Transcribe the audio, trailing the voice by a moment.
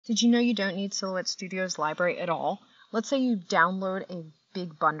Did you know you don't need Silhouette Studio's library at all? Let's say you download a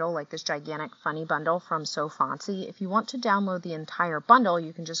big bundle, like this gigantic funny bundle from Fontsy. If you want to download the entire bundle,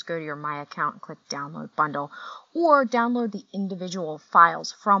 you can just go to your My Account and click Download Bundle, or download the individual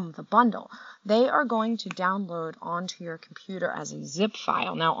files from the bundle. They are going to download onto your computer as a zip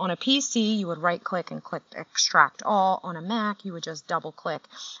file. Now, on a PC, you would right-click and click Extract All. On a Mac, you would just double-click,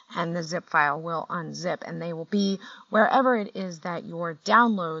 and the zip file will unzip, and they will be wherever it is that your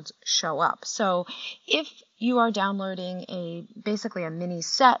downloads show up. So if you are downloading basically a mini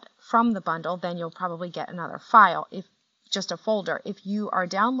set from the bundle, then you'll probably get another file, just a folder. If you are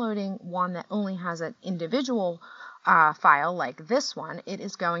downloading one that only has an individual file like this one, it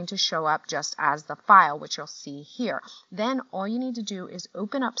is going to show up just as the file, which you'll see here. Then all you need to do is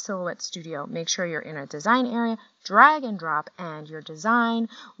open up Silhouette Studio, make sure you're in a design area, drag and drop, and your design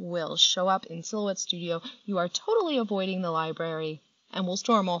will show up in Silhouette Studio. You are totally avoiding the library, and we'll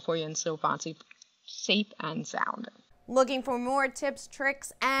store them all for you in Fontsy, safe and sound. Looking for more tips,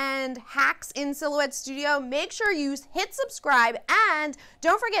 tricks, and hacks in Silhouette Studio? Make sure you hit subscribe, and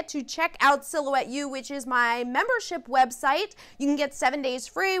don't forget to check out Silhouette U, which is my membership website. You can get 7 days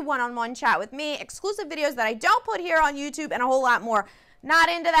free, one-on-one chat with me, exclusive videos that I don't put here on YouTube, and a whole lot more. Not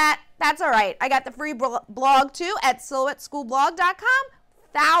into that? That's all right. I got the free blog too at silhouetteschoolblog.com.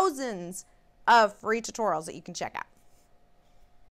 Thousands of free tutorials that you can check out.